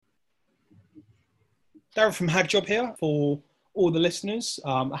Darren from HagJob here for all the listeners.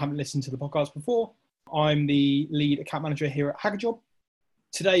 I haven't listened to the podcast before. I'm the lead account manager here at HagJob.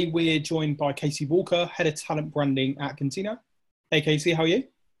 Today we're joined by Casey Walker, Head of Talent Branding at Contino. Hey Casey, how are you?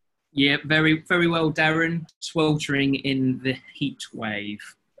 Yeah, very, very well, Darren. Sweltering in the heat wave.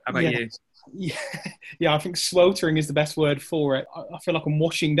 How about you? Yeah, I think sweltering is the best word for it. I feel like I'm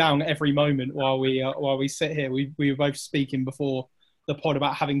washing down every moment while we sit here. We were both speaking before the pod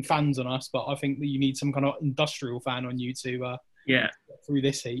about having fans on us, but I think that you need some kind of industrial fan on you to get through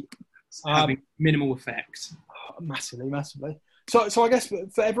this heat. Having minimal effect. Massively. So I guess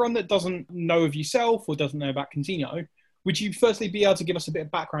for everyone that doesn't know of yourself or doesn't know about Contino, would you firstly be able to give us a bit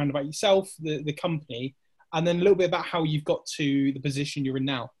of background about yourself, the company, and then a little bit about how you've got to the position you're in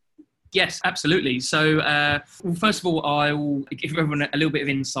now? Yes, absolutely. So, first of all, I will give everyone a little bit of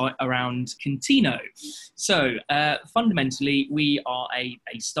insight around Contino. So, fundamentally, we are a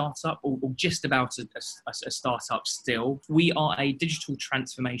startup, or just about a startup still. We are a digital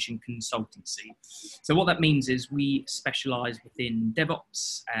transformation consultancy. So what that means is we specialise within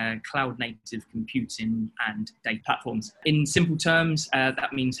DevOps, cloud-native computing and data platforms. In simple terms,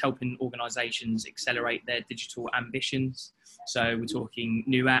 that means helping organisations accelerate their digital ambitions. So we're talking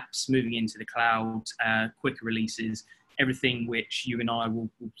new apps moving into the cloud, quicker releases, everything which you and I will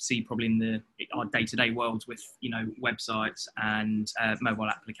see probably in our day-to-day world with, websites and mobile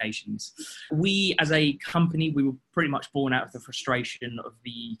applications. We, as a company, we were pretty much born out of the frustration of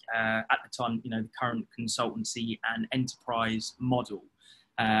the, at the time, the current consultancy and enterprise model.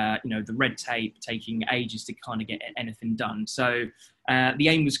 The red tape taking ages to kind of get anything done. So the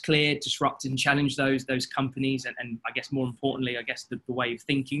aim was clear: disrupt and challenge those companies, and I guess more importantly, the way of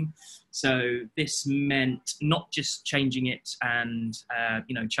thinking. So this meant not just changing it and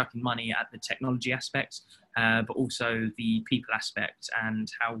chucking money at the technology aspect, but also the people aspect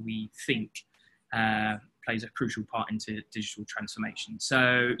and how we think. Plays a crucial part into digital transformation.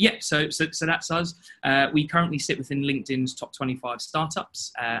 So that's us. We currently sit within LinkedIn's top 25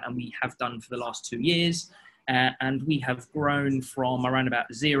 startups, and we have done for the last 2 years. And we have grown from around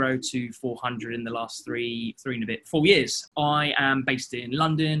about 0 to 400 in the last 4 years. I am based in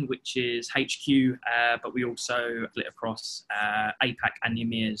London, which is HQ, but we also split across APAC and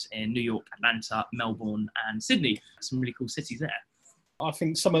EMEAs in New York, Atlanta, Melbourne, and Sydney. Some really cool cities there. I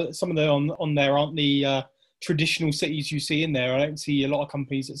think some of the on there aren't the traditional cities you see in there. I don't see a lot of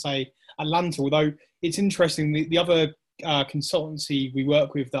companies that say Atlanta, although it's interesting. The other consultancy we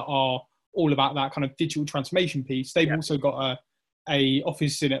work with that are all about that kind of digital transformation piece, they've also got a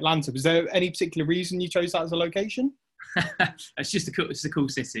office in Atlanta. Was there any particular reason you chose that as a location? It's a cool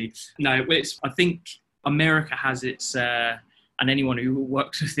city. No, I think America has its... and anyone who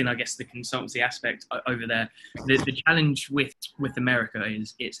works within, the consultancy aspect over there, the challenge with America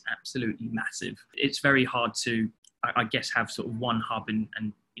is it's absolutely massive. It's very hard to, have sort of one hub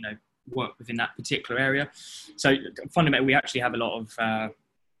and work within that particular area. So fundamentally, we actually have a lot of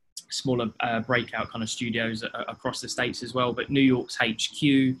smaller breakout kind of studios across the States as well, but New York's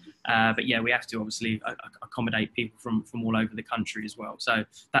HQ. But yeah, we have to obviously accommodate people from all over the country as well. So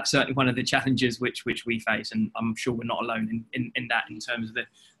that's certainly one of the challenges which we face, and I'm sure we're not alone in that, in terms of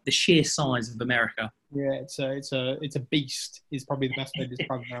the sheer size of America. Yeah, it's a beast is probably the best way to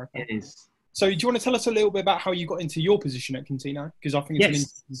describe America. It is. So do you want to tell us a little bit about how you got into your position at Contino? Because I think it's an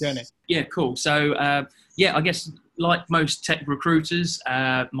interesting journey. Yeah, cool. So, I guess like most tech recruiters,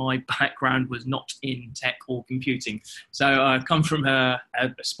 my background was not in tech or computing. So I come from a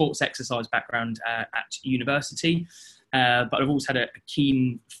sports exercise background at university, but I've always had a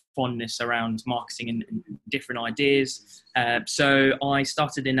keen fondness around marketing and different ideas. So I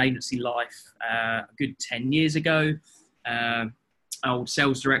started in agency life a good 10 years ago. Old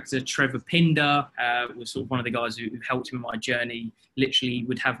sales director Trevor Pinder was sort of one of the guys who helped me in my journey. Literally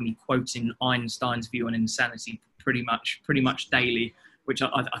would have me quoting Einstein's view on insanity pretty much daily, which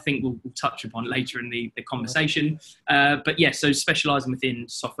I think we'll touch upon later in the conversation. But yeah, so specialising within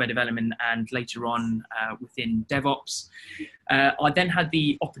software development and later on within DevOps. I then had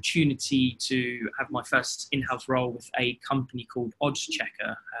the opportunity to have my first in-house role with a company called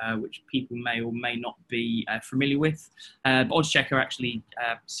Oddschecker, which people may or may not be familiar with. But Oddschecker actually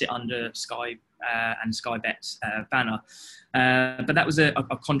sit under Sky and Sky Bet's banner. But that was a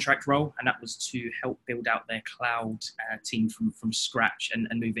contract role, and that was to help build out their cloud team from scratch and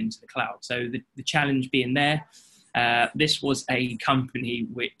move into the cloud. So the challenge being there, this was a company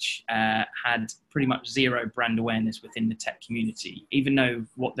which had pretty much zero brand awareness within the tech community, even though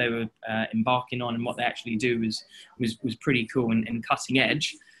what they were embarking on and what they actually do was pretty cool and cutting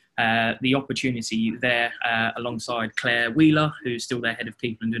edge. the opportunity there alongside Claire Wheeler, who's still their head of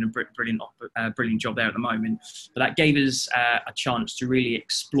people and doing a brilliant job there at the moment. But that gave us a chance to really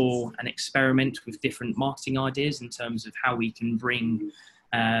explore and experiment with different marketing ideas in terms of how we can bring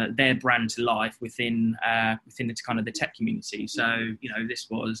their brand to life within the kind of the tech community. So, this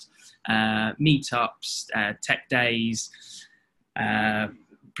was meetups, tech days,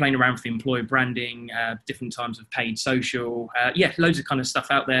 playing around with the employer branding, different times of paid social, loads of kind of stuff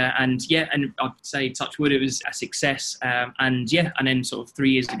out there. And I'd say, touch wood, it was a success. And then sort of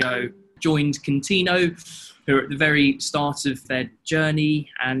 3 years ago, joined Contino, who are at the very start of their journey,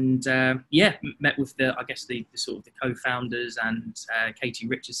 and met with the sort of the co-founders and Katie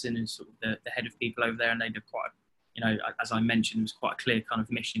Richardson, who's sort of the head of people over there, and they did quite, as I mentioned, it was quite a clear kind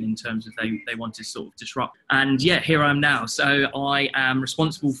of mission in terms of they wanted to sort of disrupt. And here I am now. So I am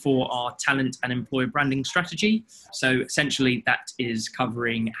responsible for our talent and employer branding strategy. So essentially that is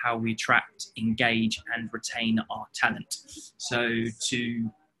covering how we attract, engage and retain our talent. So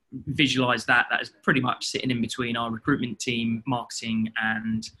to visualize that is pretty much sitting in between our recruitment team, marketing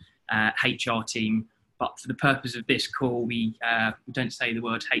and HR team. But for the purpose of this call, we don't say the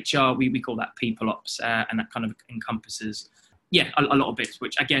word HR, we call that people ops, and that kind of encompasses a lot of bits,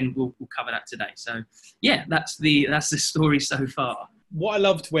 which again we'll cover that today. So that's the story so far. What I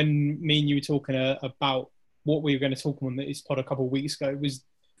loved when me and you were talking about what we were going to talk on this pod a couple of weeks ago was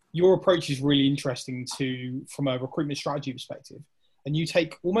your approach is really interesting from a recruitment strategy perspective. And you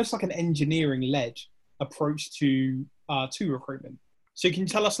take almost like an engineering-led approach to recruitment. So can you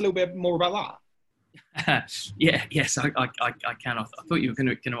tell us a little bit more about that? Yes, I can. I thought you were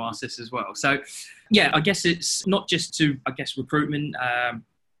going to ask this as well. So, I guess it's not just to recruitment,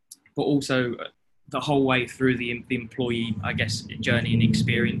 but also the whole way through the employee, journey and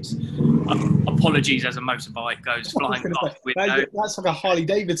experience. Apologies as a motorbike goes flying past the window. That's like a Harley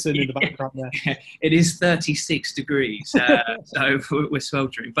Davidson in the background there. It is 36 degrees, so we're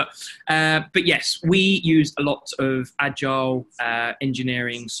sweltering. But yes, we use a lot of agile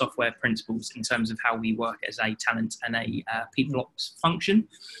engineering software principles in terms of how we work as a talent and a people ops function.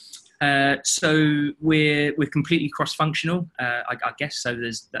 So we're completely cross-functional, I guess. So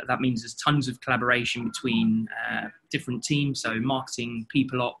that means there's tons of collaboration between different teams. So marketing,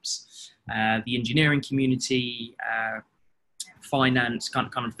 people ops, the engineering community, finance, kind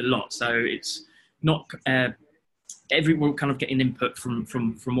of the lot. So it's not everyone kind of getting input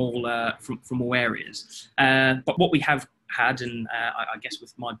from all areas. But what we have had, and I guess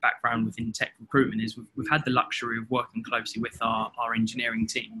with my background within tech recruitment, is we've had the luxury of working closely with our engineering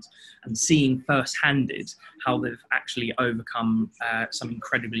teams and seeing first-handed how they've actually overcome some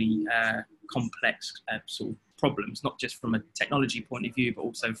incredibly complex sort of problems, not just from a technology point of view, but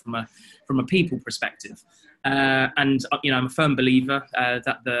also from a people perspective. And I'm a firm believer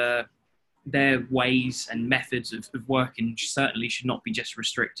that their ways and methods of working certainly should not be just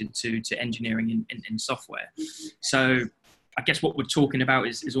restricted to engineering and software. So I guess what we're talking about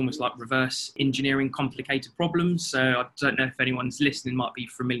is almost like reverse engineering complicated problems. So I don't know if anyone's listening might be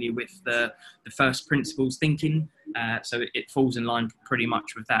familiar with the first principles thinking. So it falls in line pretty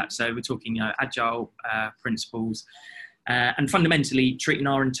much with that. So we're talking agile principles. And fundamentally treating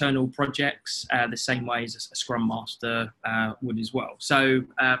our internal projects the same way as a Scrum Master would as well. So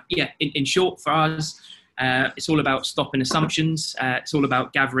in short, for us, it's all about stopping assumptions. It's all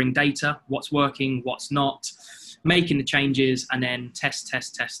about gathering data, what's working, what's not, making the changes, and then test to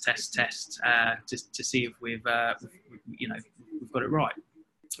see if we've got it right.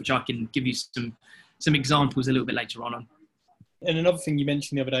 Which I can give you some examples a little bit later on. And another thing you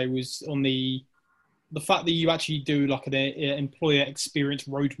mentioned the other day was on the fact that you actually do like an employer experience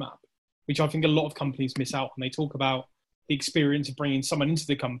roadmap, which I think a lot of companies miss out on. They talk about the experience of bringing someone into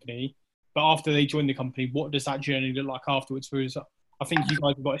the company, but after they join the company, what does that journey look like afterwards? Whereas I think you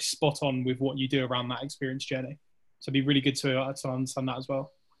guys have got it spot on with what you do around that experience journey. So it'd be really good to understand that as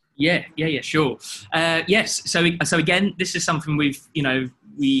well. Yeah, sure. Yes. So again, this is something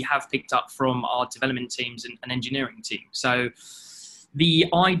we have picked up from our development teams and engineering teams. So the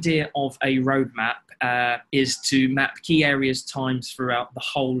idea of a roadmap is to map key areas, times throughout the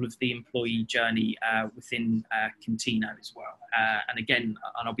whole of the employee journey within Contino as well. And again,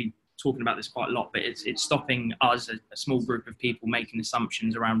 and I'll be talking about this quite a lot, but it's stopping us, a small group of people, making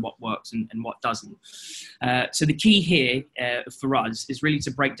assumptions around what works and what doesn't. So the key here for us is really to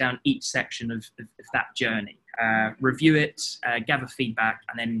break down each section of that journey, review it, gather feedback,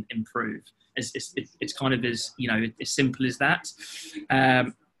 and then improve. It's kind of as simple as that.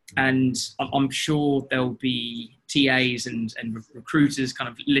 And I'm sure there'll be TAs and recruiters kind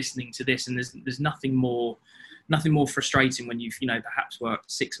of listening to this, and there's nothing more nothing more frustrating when you've, perhaps worked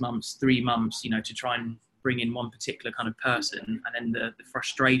 6 months, 3 months, to try and bring in one particular kind of person, and then the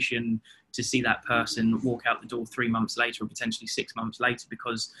frustration to see that person walk out the door 3 months later or potentially 6 months later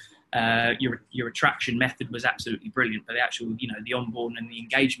because your attraction method was absolutely brilliant, but the actual, the onboarding and the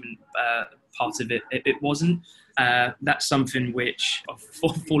engagement part of it wasn't. That's something which I've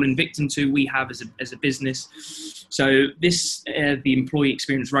fallen victim to. We have as a business. So this, the employee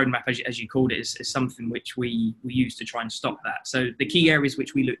experience roadmap, as you called it, is something which we use to try and stop that. So the key areas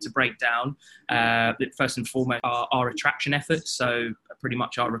which we look to break down, first and foremost, are our attraction efforts. So pretty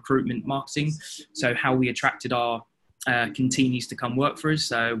much our recruitment marketing. So how we attracted our continues to come work for us.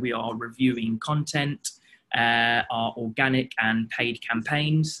 So we are reviewing content, our organic and paid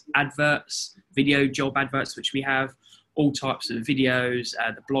campaigns, adverts, video job adverts, which we have, all types of videos,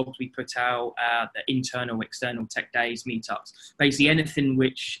 the blogs we put out, the internal, external tech days, meetups, basically anything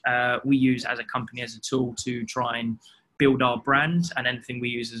which we use as a company as a tool to try and build our brand, and anything we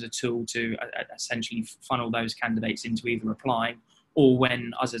use as a tool to essentially funnel those candidates into either applying or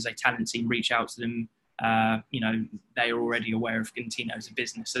when us as a talent team reach out to them, they are already aware of Contino as a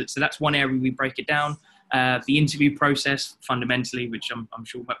business. So that's one area we break it down. The interview process, fundamentally, which I'm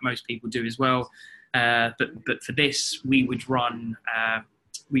sure most people do as well. But for this, we run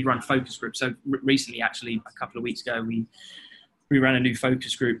focus groups. So recently, actually, a couple of weeks ago, we ran a new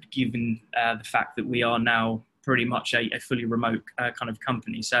focus group, given the fact that we are now pretty much a fully remote kind of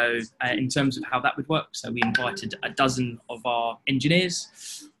company. So in terms of how that would work, so we invited a dozen of our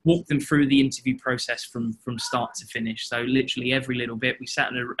engineers, walked them through the interview process from start to finish. So literally every little bit. We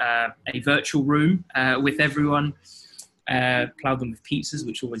sat in a virtual room with everyone, plowed them with pizzas,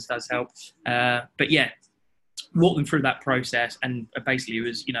 which always does help. But yeah, walk them through that process, and basically it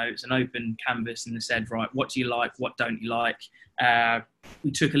was, it's an open canvas, and they said, right, what do you like, what don't you like? We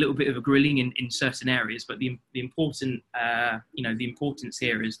took a little bit of a grilling in certain areas, but the important, the importance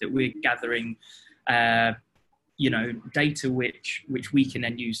here is that we're gathering, data which we can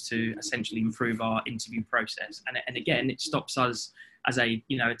then use to essentially improve our interview process. And again, it stops us as a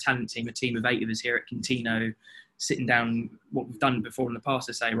talent team, a team of 8 of us here at Contino, sitting down, what we've done before in the past,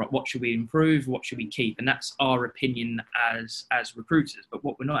 to say, right, what should we improve? What should we keep? And that's our opinion as recruiters. But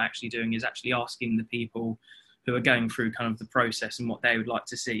what we're not actually doing is actually asking the people who are going through kind of the process and what they would like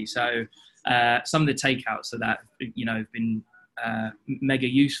to see. So some of the takeouts of that, have been mega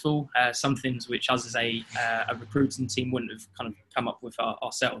useful. Some things which us as a recruiting team wouldn't have kind of come up with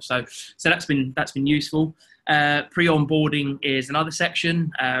ourselves. So that's been useful. Pre-onboarding is another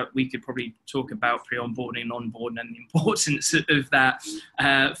section. We could probably talk about pre-onboarding and onboarding and the importance of that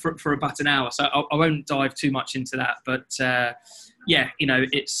for about an hour. So I won't dive too much into that, but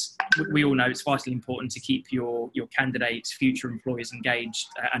we all know it's vitally important to keep your candidates, future employers engaged,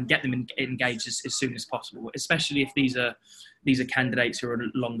 and get them engaged as soon as possible, especially if these are candidates who are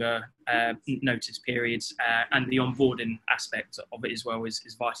longer notice periods, and the onboarding aspect of it as well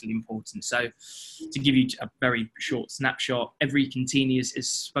is vitally important. So to give you a very short snapshot, every Contini is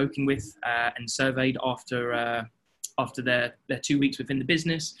spoken with and surveyed after their 2 weeks within the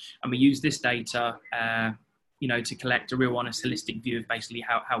business, and we use this data to collect a real honest, holistic view of basically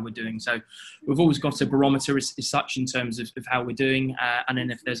how we're doing. So we've always got a barometer as such in terms of how we're doing. And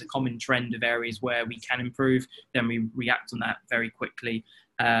then if there's a common trend of areas where we can improve, then we react on that very quickly.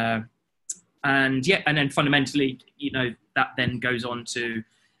 And then fundamentally, that then goes on to,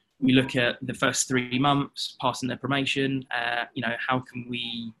 we look at the first 3 months, passing their promotion. How can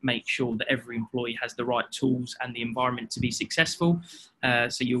we make sure that every employee has the right tools and the environment to be successful?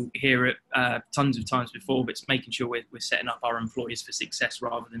 So you'll hear it tons of times before, but it's making sure we're setting up our employees for success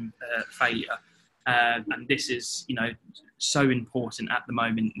rather than failure. And this is, so important at the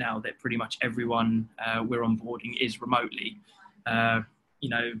moment now that pretty much everyone we're onboarding is remotely.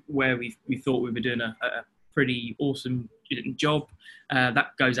 Where we thought we were doing a pretty awesome job, that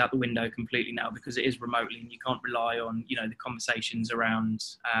goes out the window completely now because it is remotely, and you can't rely on the conversations around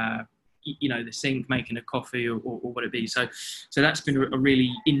the sink making a coffee or what it be. So that's been a really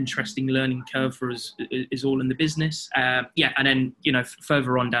interesting learning curve for us is all in the business. And then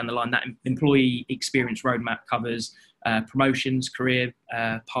further on down the line, that employee experience roadmap covers promotions, career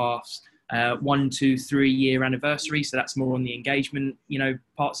paths, 1, 2, 3 year anniversary. So that's more on the engagement,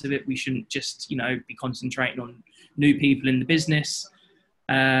 parts of it. We shouldn't just, be concentrating on new people in the business.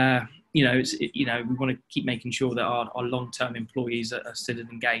 We want to keep making sure that our long-term employees are still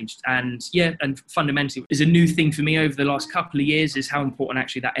engaged. And fundamentally, is a new thing for me over the last couple of years is how important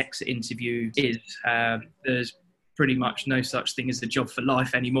actually that exit interview is. There's pretty much no such thing as a job for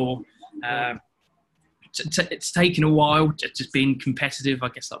life anymore. it's taken a while, just being competitive, I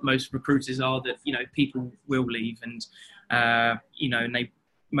guess, like most recruiters are, that, you know, people will leave, and you know, and they,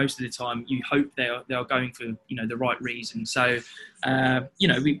 most of the time you hope they are going for, you know, the right reason. So you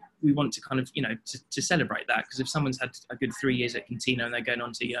know, we want to kind of, you know, to celebrate that, because if someone's had a good 3 years at Contino and they're going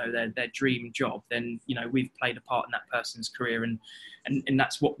on to, you know, their dream job, then, you know, we've played a part in that person's career, and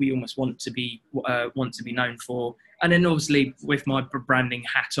that's what we almost want to be known for. And then obviously with my branding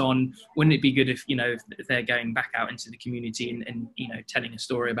hat on, wouldn't it be good if, you know, if they're going back out into the community and you know, telling a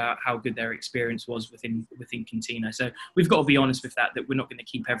story about how good their experience was within Contino. So we've got to be honest with that we're not going to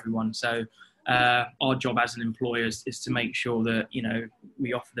keep everyone. So our job as an employer is to make sure that, you know,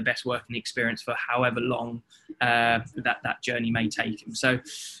 we offer the best working experience for however long that journey may take them. So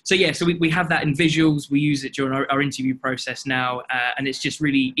we have that in visuals. We use it during our interview process now, and it's just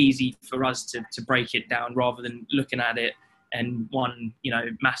really easy for us to break it down, rather than looking at it and one, you know,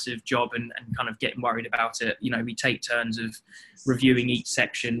 massive job and kind of getting worried about it. You know, we take turns of reviewing each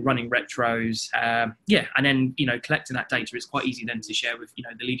section, running retros, and then, you know, collecting that data is quite easy then to share with, you know,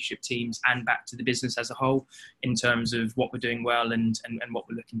 the leadership teams and back to the business as a whole, in terms of what we're doing well and what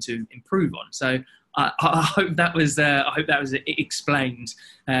we're looking to improve on. So I hope that was explained.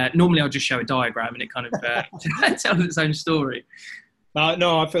 Normally I'll just show a diagram and it kind of tells its own story.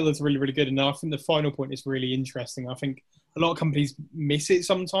 No, I feel that's really, really good. And I think the final point is really interesting. I think a lot of companies miss it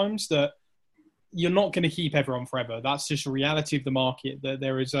sometimes, that you're not going to keep everyone forever. That's just a reality of the market. That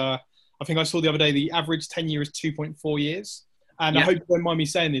there is I think I saw the other day, the average tenure is 2.4 years. And I hope you don't mind me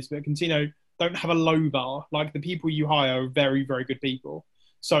saying this, but Contino don't have a low bar. Like, the people you hire are very, very good people.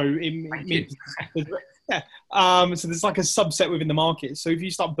 So it means, so there's like a subset within the market. So if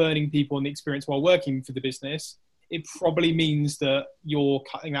you start burning people on the experience while working for the business, it probably means that you're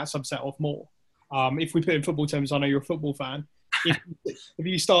cutting that subset off more. If we put it in football terms, I know you're a football fan.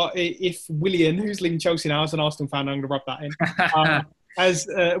 If Willian, who's leaving Chelsea now, as an Arsenal fan, I'm going to rub that in. As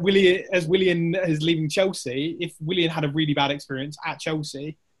Willian is leaving Chelsea, if Willian had a really bad experience at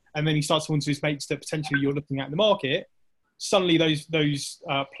Chelsea, and then he starts talking to his mates that potentially you're looking at in the market, suddenly those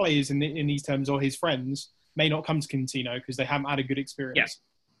players in these terms, or his friends, may not come to Contino because they haven't had a good experience. Yeah.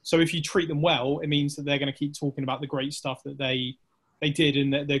 So if you treat them well, it means that they're going to keep talking about the great stuff that they did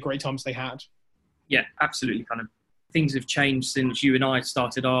and the great times they had. Yeah, absolutely. Kind of things have changed since you and I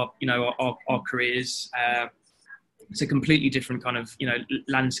started our careers. It's a completely different kind of, you know,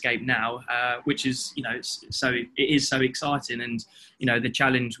 landscape now, which is, you know, it is so exciting. And, you know, the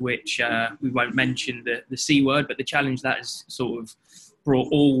challenge, which we won't mention the C word, but the challenge that has sort of brought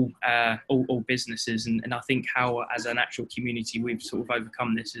all businesses, and I think how, as an actual community, we've sort of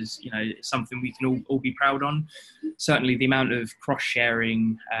overcome this is, you know, it's something we can all be proud on. Certainly the amount of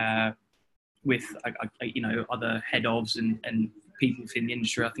cross-sharing with, you know, other head ofs and people within the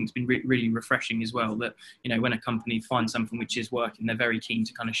industry, I think it's been really refreshing as well, that, you know, when a company finds something which is working, they're very keen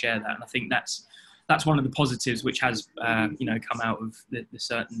to kind of share that. And I think that's one of the positives which has, you know, come out of the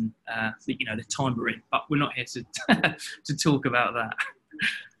certain, you know, the time we're in. But we're not here to talk about that.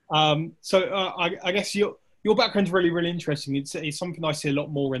 So I guess your background's really, really interesting. It's something I see a lot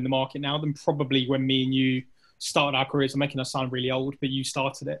more in the market now than probably when me and you started our careers. I'm making us sound really old, but you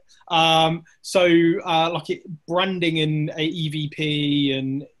started it. Branding and EVP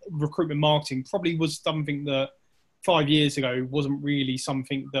and recruitment marketing probably was something that 5 years ago wasn't really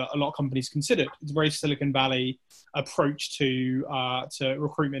something that a lot of companies considered. It's a very Silicon Valley approach to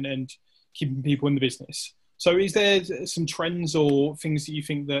recruitment and keeping people in the business. So is there some trends or things that you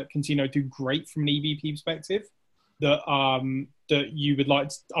think that Contino do great from an EVP perspective that you would like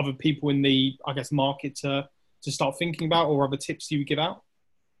other people in the, I guess, market to start thinking about, or other tips you would give out?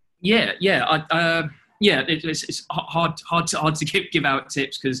 It's hard to give out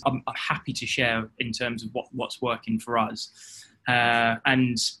tips, because I'm happy to share in terms of what's working for us.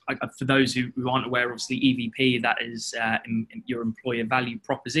 And for those who aren't aware, obviously EVP, that is your employer value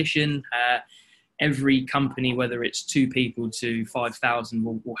proposition. Every company, whether it's 2 people to 5,000,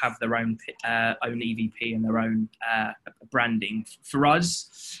 will have their own EVP and their own branding. For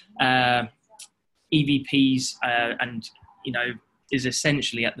us, EVPs and, you know, is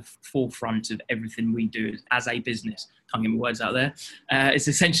essentially at the forefront of everything we do as a business. Can't get my words out there. It's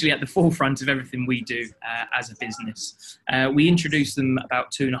essentially at the forefront of everything we do as a business. We introduced them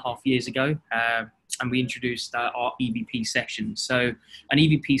about 2.5 years ago, and we introduced our EVP session. So an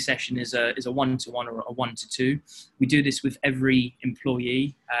EVP session is a 1-to-1 or a 1-to-2. We do this with every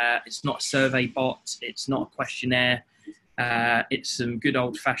employee. It's not a survey bot. It's not a questionnaire. It's some good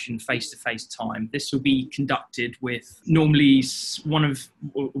old-fashioned face-to-face time. This will be conducted with normally one of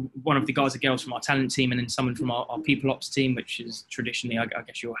the guys or girls from our talent team, and then someone from our people ops team, which is traditionally, I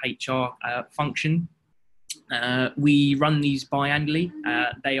guess, your HR function. We run these biannually.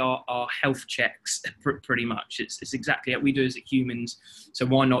 They are our health checks, pretty much. It's exactly what we do as humans. So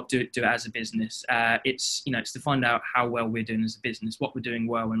why not do it as a business? It's to find out how well we're doing as a business, what we're doing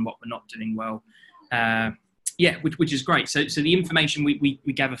well and what we're not doing well. Which is great. So the information we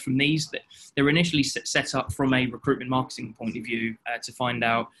gather from these, that they're initially set up from a recruitment marketing point of view to find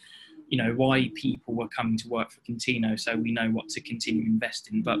out, why people were coming to work for Contino, so we know what to continue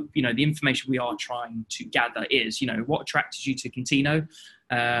investing. But, the information we are trying to gather is, what attracted you to Contino?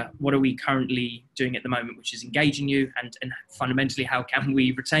 What are we currently doing at the moment, which is engaging you, and fundamentally, how can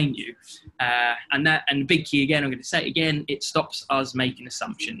we retain you? And the big key, again, I'm going to say it again, it stops us making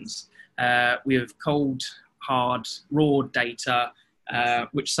assumptions. We have cold, hard, raw data,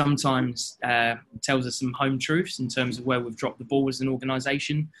 which sometimes tells us some home truths in terms of where we've dropped the ball as an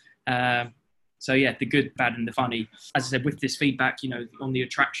organisation. The good, bad and the funny. As I said, with this feedback, on the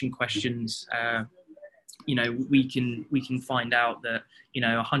attraction questions, we can find out that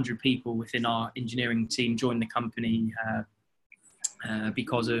 100 people within our engineering team joined the company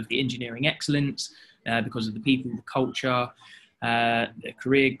because of the engineering excellence, because of the people, the culture, the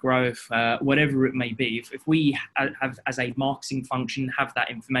career growth, whatever it may be. If we have, as a marketing function, have that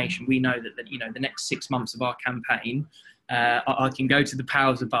information, we know that the next 6 months of our campaign, I can go to the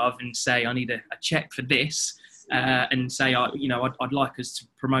powers above and say, I need a check for this, and say, I'd like us to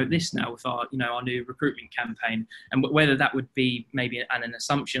promote this now with our new recruitment campaign. And whether that would be maybe an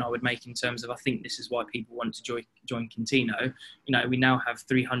assumption I would make in terms of, I think this is why people want to join Contino. We now have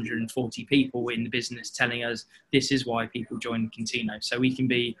 340 people in the business telling us this is why people join Contino. So we can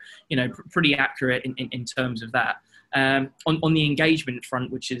be, pretty accurate in terms of that. On the engagement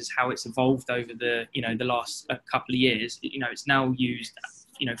front, which is how it's evolved over the last couple of years, it's now used,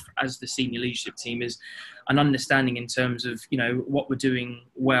 as the senior leadership team, is an understanding in terms of what we're doing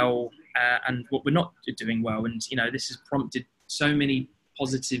well and what we're not doing well, and this has prompted so many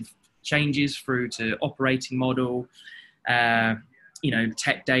positive changes through to operating model.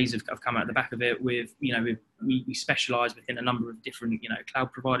 Tech days have come out the back of it. We specialise within a number of different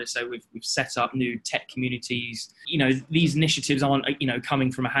cloud providers, so we've set up new tech communities. These initiatives aren't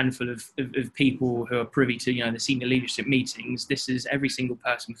coming from a handful of people who are privy to the senior leadership meetings. This is every single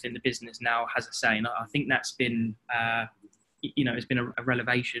person within the business now has a say, and I think that's been it's been a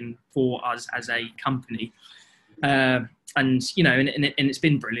revelation for us as a company. And it's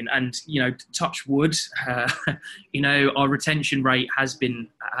been brilliant. And touch wood, our retention rate has been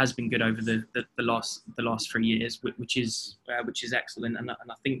good over the last 3 years, which is excellent. And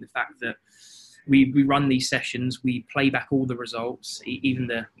I think the fact that we run these sessions, we play back all the results, even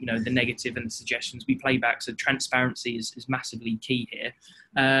the negative and the suggestions we play back. So transparency is massively key here.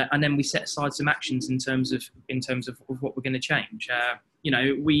 And then we set aside some actions in terms of what we're going to change.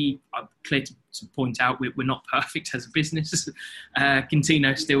 We are clear to point out we're not perfect as a business.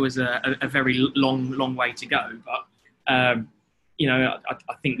 Contino still is a very long way to go, but I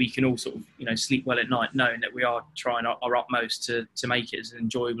think we can all sort of sleep well at night knowing that we are trying our utmost to make it as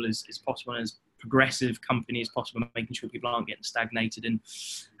enjoyable as possible and as progressive company as possible, making sure people aren't getting stagnated and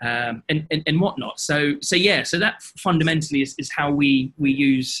whatnot. So that fundamentally is how we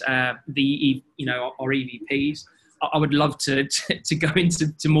use our EVPs. I would love to go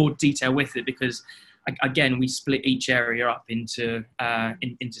into more detail with it, because again, we split each area up into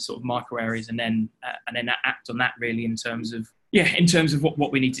sort of micro areas, and then act on that really in terms of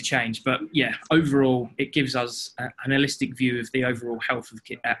what we need to change. But overall, it gives us an holistic view of the overall health of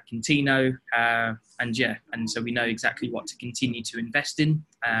Contino, and so we know exactly what to continue to invest in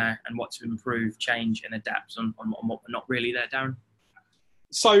and what to improve, change, and adapt on what we're not really there, Darren.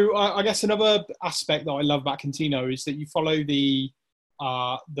 So I guess another aspect that I love about Contino is that you follow the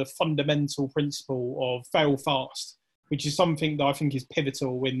fundamental principle of fail fast, which is something that I think is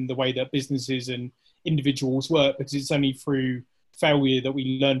pivotal in the way that businesses and individuals work, because it's only through failure that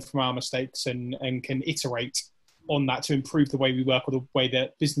we learn from our mistakes and can iterate on that to improve the way we work or the way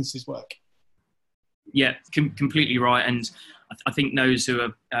that businesses work. Yeah, completely right. And I think those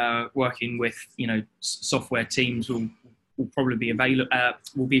who are working with software teams will probably be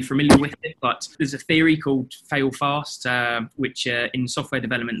will be familiar with it. But there's a theory called fail fast, which in software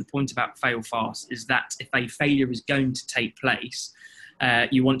development, the point about fail fast is that if a failure is going to take place,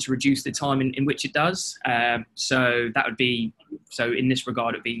 you want to reduce the time in which it does. So that would be, in this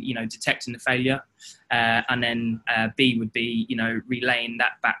regard, it would be, detecting the failure. And then B would be, relaying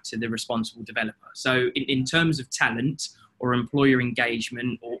that back to the responsible developer. So in terms of talent or employer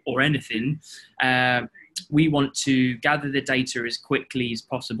engagement or anything, we want to gather the data as quickly as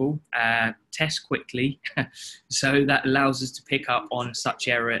possible, test quickly, so that allows us to pick up on such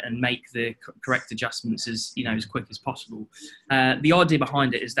error and make the correct adjustments as quick as possible. The idea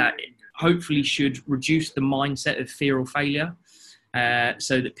behind it is that it hopefully should reduce the mindset of fear or failure,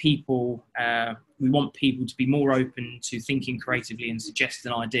 so that we want people to be more open to thinking creatively and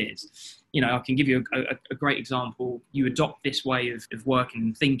suggesting ideas. I can give you a great example. You adopt this way of working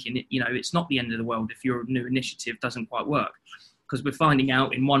and thinking, it's not the end of the world if your new initiative doesn't quite work, because we're finding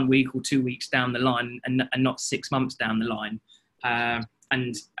out in 1 week or 2 weeks down the line and not 6 months down the line.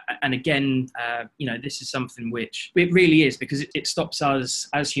 And again, this is something which it really is, because it stops us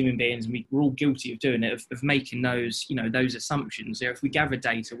as human beings, and we're all guilty of doing it, of making those assumptions. If we gather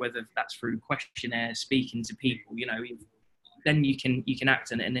data, whether that's through questionnaires, speaking to people, then you can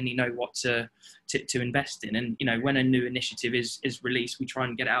act on it, and then you know what to invest in. And when a new initiative is released, we try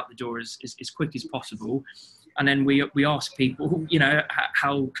and get it out the door as quick as possible. And then we ask people,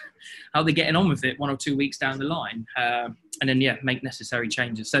 how they're getting on with it 1 or 2 weeks down the line, and then make necessary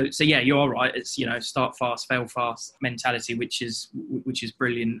changes. So you're right. It's start fast, fail fast mentality, which is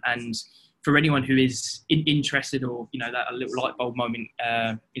brilliant. And for anyone who is interested, or that a little light bulb moment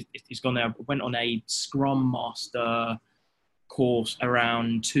is gone there. I went on a Scrum Master course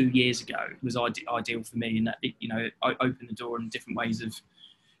around 2 years ago. It was ideal for me, and that it opened the door in different ways of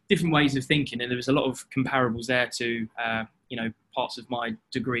thinking, and there was a lot of comparables there to parts of my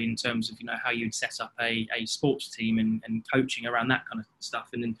degree in terms of how you'd set up a sports team and coaching around that kind of stuff.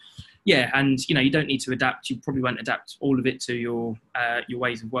 And then you don't need to adapt. You probably won't adapt all of it to your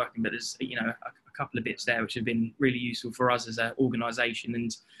ways of working, but there's a couple of bits there which have been really useful for us as an organisation.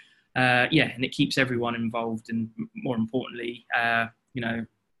 And and it keeps everyone involved, and more importantly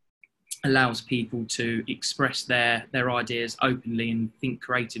allows people to express their ideas openly and think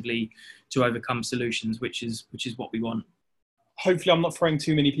creatively to overcome solutions, which is what we want. Hopefully I'm not throwing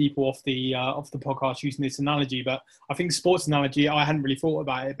too many people off the podcast using this analogy, but I think sports analogy, I hadn't really thought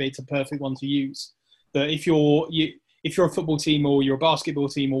about it, but it's a perfect one to use. That if you're a football team, or you're a basketball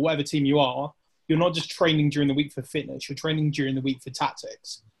team, or whatever team you are, you're not just training during the week for fitness, you're training during the week for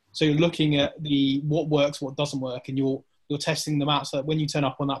tactics. So you're looking at what works, what doesn't work, and you're testing them out, so that when you turn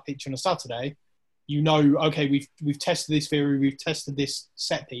up on that pitch on a Saturday, okay, we've tested this theory, we've tested this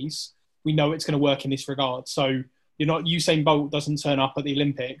set piece, we know it's going to work in this regard. So you're not, Usain Bolt doesn't turn up at the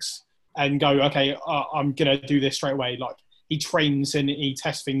Olympics and go, okay, I'm going to do this straight away. Like, he trains and he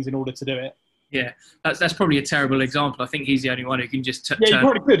tests things in order to do it. Yeah, that's probably a terrible example. I think he's the only one who can just turn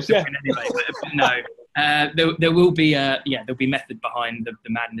probably could, yeah. Anyway, but no. There will be there'll be method behind the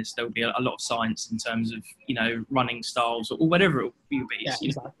madness. There will be a lot of science in terms of running styles or whatever it will be. Yeah,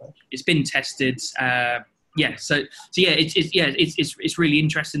 exactly. It's been tested. It's really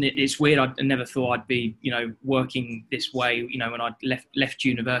interesting. It's weird. I never thought I'd be working this way. When I left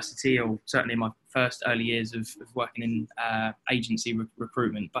university, or certainly in my first early years of working in agency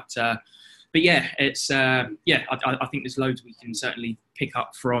recruitment. But it's I think there's loads we can certainly pick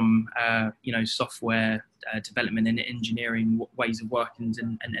up from software development and engineering ways of working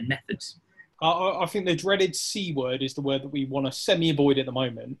and methods. I think the dreaded C word is the word that we want to semi-avoid at the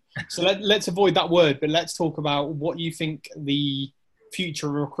moment. So let's avoid that word, but let's talk about what you think the future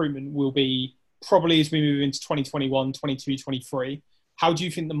of recruitment will be, probably as we move into 2021, 22, 23. How do you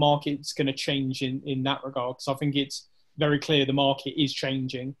think the market's going to change in that regard? Because I think it's very clear the market is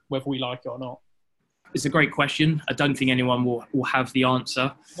changing, whether we like it or not. It's a great question. I don't think anyone will have the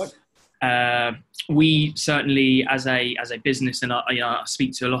answer. We certainly, as a business, and I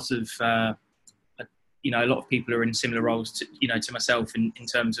speak to a lot of people who are in similar roles to myself in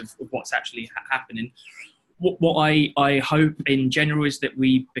terms of what's actually happening. What I hope in general is that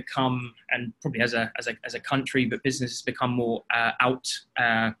we become, and probably as a country, but businesses become more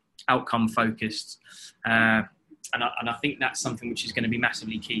outcome focused. And I think that's something which is going to be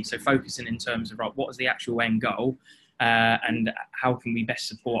massively key. So focusing in terms of, right, what is the actual end goal, and how can we best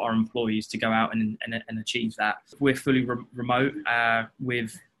support our employees to go out and achieve that. We're fully remote.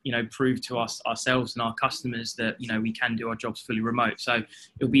 We've proved to ourselves and our customers that we can do our jobs fully remote. So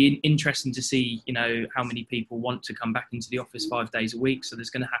it'll be interesting to see how many people want to come back into the office 5 days a week. So there's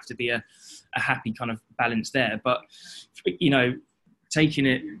going to have to be a happy kind of balance there. But taking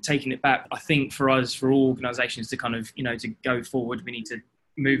it back, I think for us, for all organisations to kind of, to go forward, we need to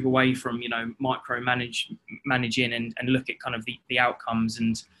move away from, managing and look at kind of the outcomes.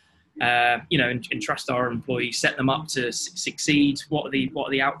 And and trust our employees, set them up to succeed. What are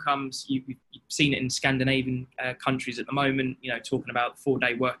the outcomes? You've seen it in Scandinavian countries at the moment. Talking about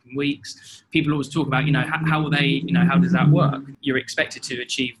 4-day working weeks. People always talk about, how does that work? You're expected to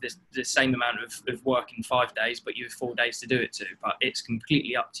achieve the same amount of work in 5 days, but you have 4 days to do it too. But it's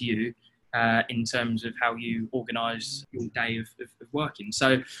completely up to you. In terms of how you organise your day of working.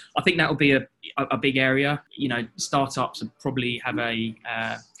 So I think that will be a big area. Startups probably have a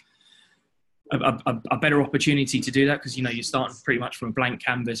better opportunity to do that because, you're starting pretty much from a blank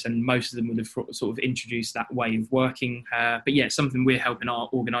canvas, and most of them would have sort of introduced that way of working. But yeah, something we're helping our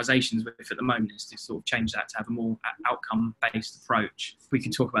organisations with at the moment is to sort of change that to have a more outcome-based approach. We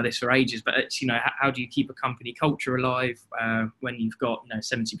could talk about this for ages, but it's, how do you keep a company culture alive when you've got,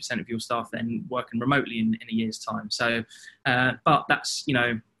 70% of your staff then working remotely in a year's time? So, but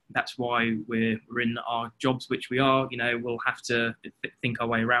that's why we're in our jobs, which we are. We'll have to think our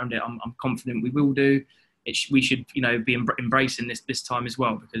way around it. I'm confident we will do. We should, be embracing this time as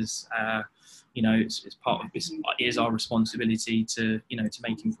well, because it's part of this. It is our responsibility to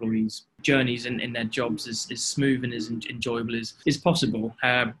make employees' journeys in their jobs as smooth and as enjoyable as possible.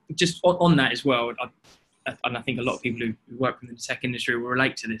 Just on that as well, and I think a lot of people who work in the tech industry will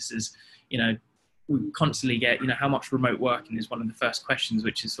relate to this. We constantly get, how much remote working is one of the first questions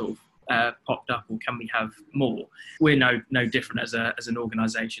which is sort of popped up, or can we have more? We're no different as an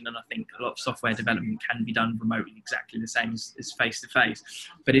organisation, and I think a lot of software development can be done remotely exactly the same as face-to-face.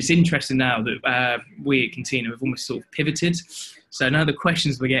 But it's interesting now that we at Catena have almost sort of pivoted. So now the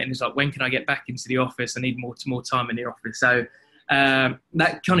questions we're getting is like, when can I get back into the office? I need more time in the office. So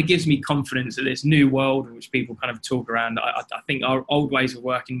that kind of gives me confidence that this new world, which people kind of talk around, I think our old ways of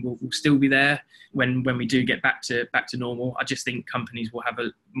working will still be there when we do get back to normal. I just think companies will have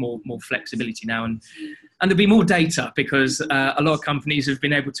a more flexibility now, and there'll be more data, because a lot of companies have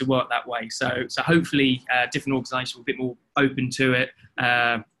been able to work that way. So hopefully different organisations will be a bit more open to it.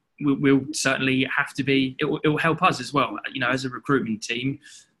 We'll certainly have to be. It will help us as well. As a recruitment team,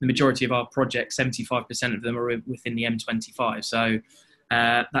 the majority of our projects, 75% of them are within the M25. So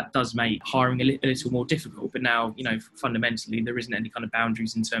that does make hiring a little more difficult. But now, fundamentally, there isn't any kind of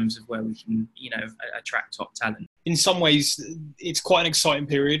boundaries in terms of where we can, attract top talent. In some ways, it's quite an exciting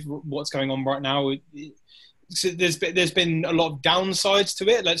period, what's going on right now. So there's been a lot of downsides to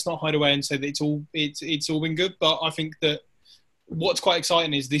it. Let's not hide away and say that it's all been good. But I think that what's quite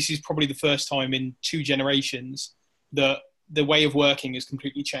exciting is this is probably the first time in 2 generations that the way of working has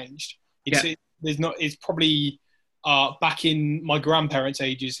completely changed. It's probably back in my grandparents'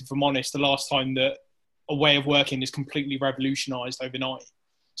 ages, if I'm honest, the last time that a way of working is completely revolutionised overnight.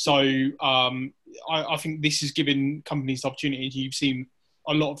 So I think this has given companies the opportunity, and you've seen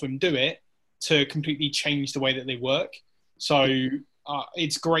a lot of them do it, to completely change the way that they work. So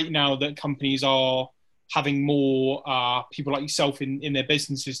it's great now that companies are having more people like yourself in their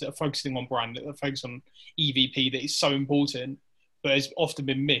businesses that are focusing on brand, that are focused on EVP, that is so important, but has often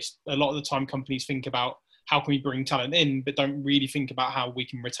been missed. A lot of the time companies think about how can we bring talent in, but don't really think about how we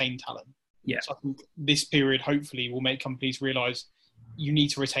can retain talent. Yeah. So I think this period hopefully will make companies realise you need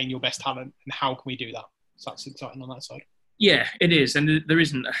to retain your best talent, and how can we do that? So that's exciting on that side. Yeah, it is, and there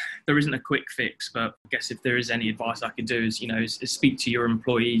isn't a quick fix. But I guess if there is any advice I could do is speak to your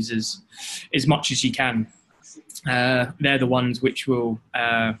employees as much as you can. They're the ones which will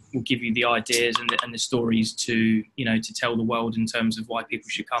give you the ideas and the stories to tell the world in terms of why people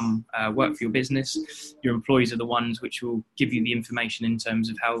should come work for your business. Your employees are the ones which will give you the information in terms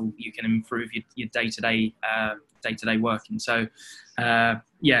of how you can improve your day-to-day working. So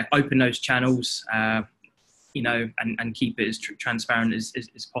open those channels. And keep it as transparent as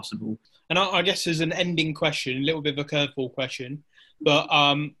possible. And I guess as an ending question, a little bit of a curveball question, but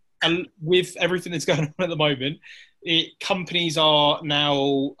with everything that's going on at the moment, companies are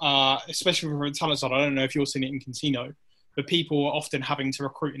now, especially from the talent side, I don't know if you're seeing it in Catena, but people are often having to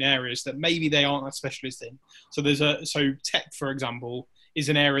recruit in areas that maybe they aren't a specialist in. So tech, for example, is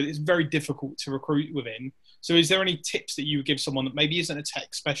an area that's very difficult to recruit within. So is there any tips that you would give someone that maybe isn't a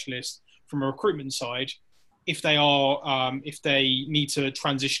tech specialist from a recruitment side, if they need to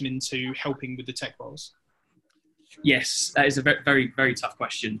transition into helping with the tech roles? Yes, that is a very, very, very tough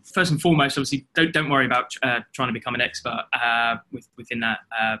question. First and foremost, obviously, don't worry about trying to become an expert within that.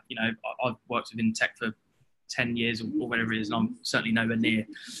 I've worked within tech for 10 years or whatever it is, and I'm certainly nowhere near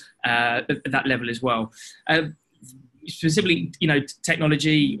that level as well. Specifically,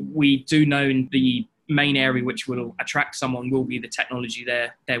 technology, we do know in the main area which will attract someone will be the technology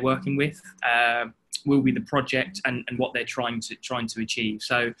they're working with. Will be the project and what they're trying to achieve.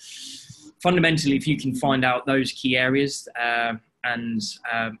 So fundamentally, if you can find out those key areas, and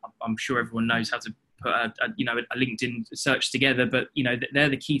I'm sure everyone knows how to put a LinkedIn search together, but they're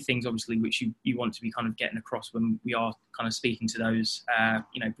the key things obviously which you want to be kind of getting across when we are kind of speaking to those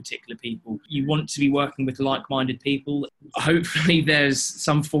particular people. You want to be working with like-minded people. Hopefully there's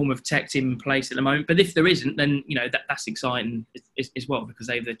some form of tech team in place at the moment, but if there isn't, then that's exciting as well, because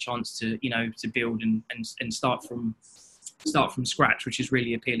they have the chance to to build and start from scratch, which is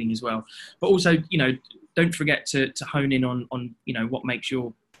really appealing as well. But also don't forget to hone in on what makes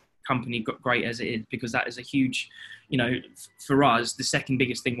your company great as it is, because that is a huge, for us, the second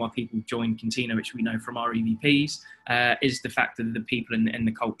biggest thing why people join Contino, which we know from our EVPs, is the fact that the people and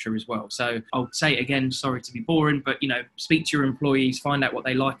the culture as well. So I'll say it again, sorry to be boring, but speak to your employees, find out what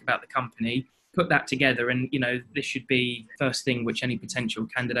they like about the company, put that together, and this should be first thing which any potential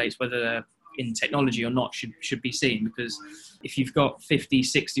candidates, whether they're in technology or not, should be seen. Because if you've got 50,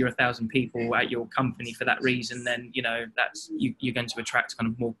 60 or 1,000 people at your company for that reason, then that's you're going to attract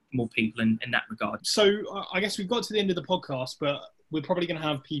kind of more people in that regard. So I guess we've got to the end of the podcast, but we're probably going to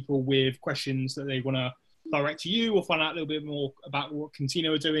have people with questions that they want to direct to you or find out a little bit more about what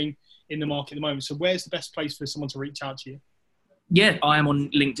Contino are doing in the market at the moment. So where's the best place for someone to reach out to you? Yeah, I am on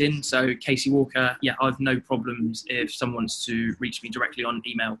LinkedIn, so Casey Walker. Yeah, I have no problems if someone wants to reach me directly on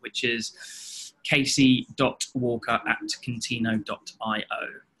email, which is casey.walker@contino.io.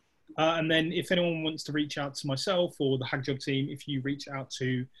 And then if anyone wants to reach out to myself or the HackJob team, if you reach out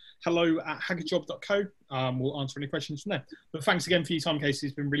to hello@hackerjob.co, we'll answer any questions from there. But thanks again for your time, Casey.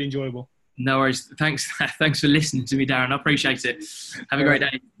 It's been really enjoyable. No worries. Thanks for listening to me, Darren. I appreciate it. Have a great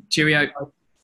day. Cheerio. Bye.